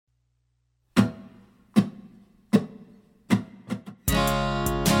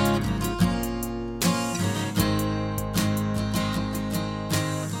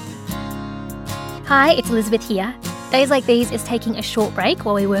Hi, it's Elizabeth here. Days Like These is taking a short break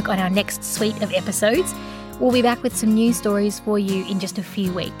while we work on our next suite of episodes. We'll be back with some new stories for you in just a few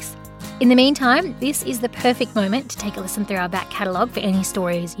weeks. In the meantime, this is the perfect moment to take a listen through our back catalogue for any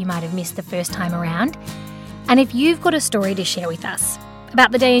stories you might have missed the first time around. And if you've got a story to share with us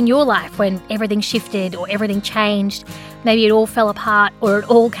about the day in your life when everything shifted or everything changed, maybe it all fell apart or it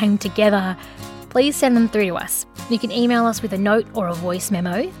all came together, please send them through to us. You can email us with a note or a voice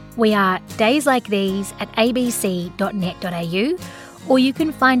memo. We are dayslikethese@abc.net.au, or you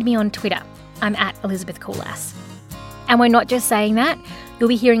can find me on Twitter. I'm at Elizabeth Coulas. And we're not just saying that. You'll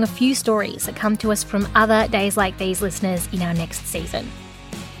be hearing a few stories that come to us from other Days Like These listeners in our next season.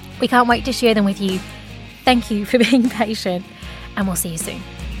 We can't wait to share them with you. Thank you for being patient, and we'll see you soon.